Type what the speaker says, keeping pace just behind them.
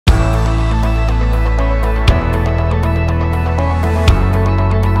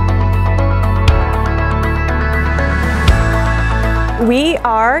We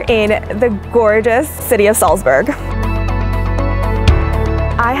are in the gorgeous city of Salzburg.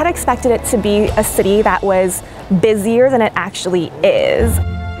 I had expected it to be a city that was busier than it actually is.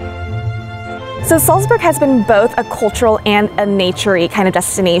 So Salzburg has been both a cultural and a nature-y kind of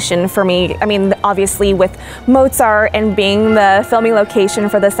destination for me. I mean, obviously with Mozart and being the filming location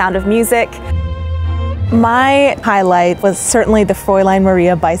for The Sound of Music. My highlight was certainly the Fräulein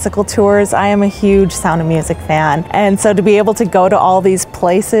Maria bicycle tours. I am a huge Sound of Music fan. And so to be able to go to all these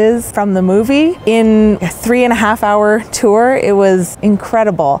places from the movie in a 3.5-hour tour, it was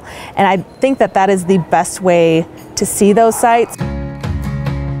incredible. And I think that that is the best way to see those sites.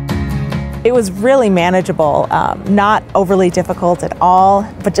 It was really manageable, not overly difficult at all,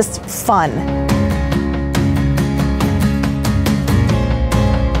 but just fun.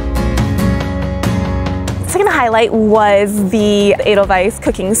 Second highlight was the Edelweiss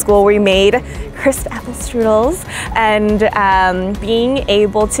cooking school where we made crisp apple strudels, and being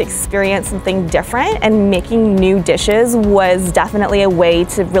able to experience something different and making new dishes was definitely a way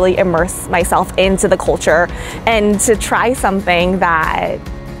to really immerse myself into the culture and to try something that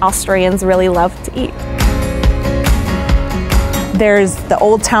Austrians really love to eat. There's the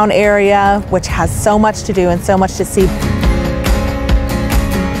Old Town area, which has so much to do and so much to see.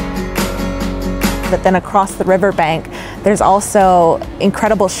 But then across the riverbank, there's also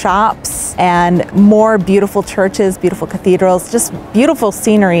incredible shops and more beautiful churches, beautiful cathedrals, just beautiful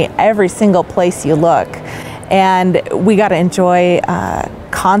scenery every single place you look. And we got to enjoy a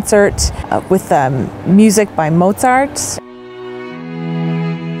concert with music by Mozart.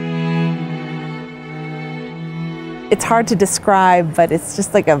 It's hard to describe, but it's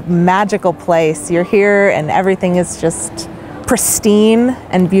just like a magical place. You're here and everything is just pristine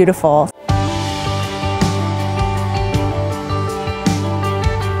and beautiful.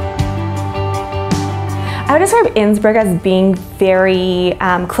 I would describe Innsbruck as being very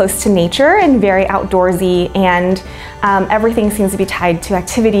close to nature and very outdoorsy, and everything seems to be tied to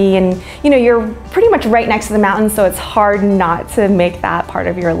activity, and you're pretty much right next to the mountains, so it's hard not to make that part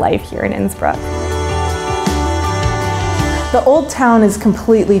of your life here in Innsbruck. The Old Town is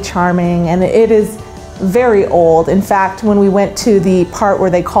completely charming, and it is very old. In fact, when we went to the part where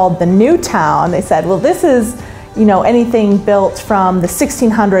they called the New Town, they said, well, this is anything built from the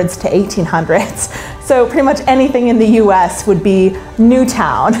 1600s to 1800s. So pretty much anything in the US would be New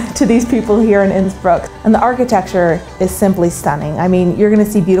Town to these people here in Innsbruck. And the architecture is simply stunning. I mean, you're gonna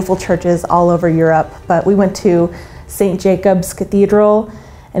see beautiful churches all over Europe, but we went to St. Jacob's Cathedral,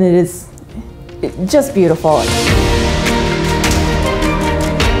 and it is just beautiful.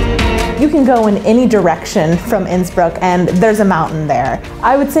 You can go in any direction from Innsbruck and there's a mountain there.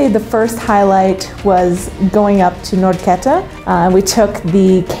 I would say the first highlight was going up to Nordkette. We took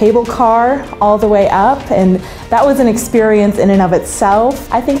the cable car all the way up, and that was an experience in and of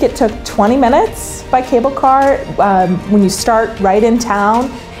itself. I think it took 20 minutes by cable car when you start right in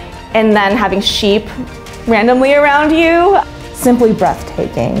town. And then having sheep randomly around you. Simply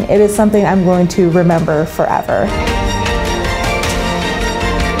breathtaking. It is something I'm going to remember forever.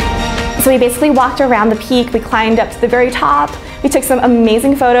 So we basically walked around the peak, we climbed up to the very top, we took some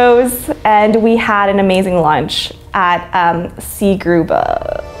amazing photos, and we had an amazing lunch at Seegrube.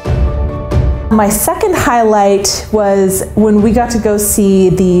 My second highlight was when we got to go see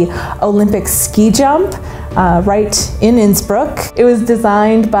the Olympic ski jump right in Innsbruck. It was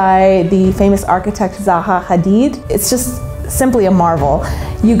designed by the famous architect Zaha Hadid. It's just simply a marvel.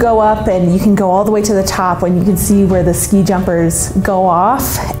 You go up and you can go all the way to the top and you can see where the ski jumpers go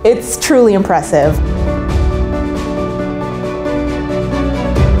off. It's truly impressive.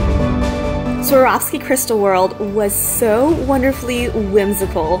 Swarovski Crystal World was so wonderfully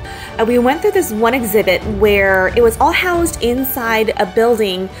whimsical. We went through this one exhibit where it was all housed inside a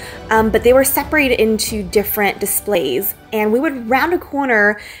building, but they were separated into different displays. And we would round a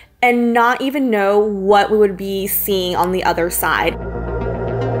corner and not even know what we would be seeing on the other side.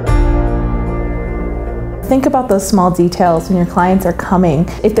 Think about those small details when your clients are coming.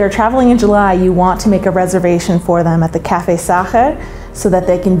 If they're traveling in July, you want to make a reservation for them at the Café Sacher so that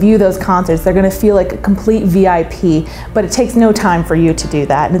they can view those concerts. They're gonna feel like a complete VIP, but it takes no time for you to do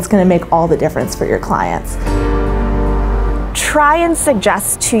that, and it's gonna make all the difference for your clients. Try and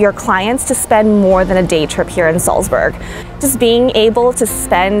suggest to your clients to spend more than a day trip here in Salzburg. Just being able to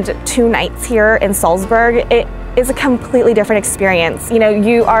spend 2 nights here in Salzburg, it is a completely different experience.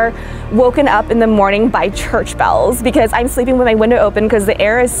 You are woken up in the morning by church bells because I'm sleeping with my window open because the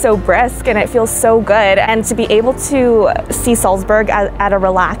air is so brisk and it feels so good. And to be able to see Salzburg at a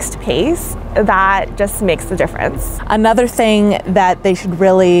relaxed pace, that just makes the difference. Another thing that they should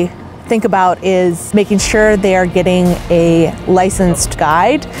really think about is making sure they are getting a licensed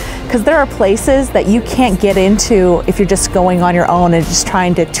guide, because there are places that you can't get into if you're just going on your own and just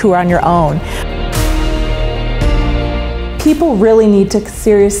trying to tour on your own. People really need to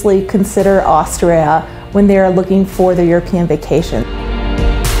seriously consider Austria when they are looking for their European vacation.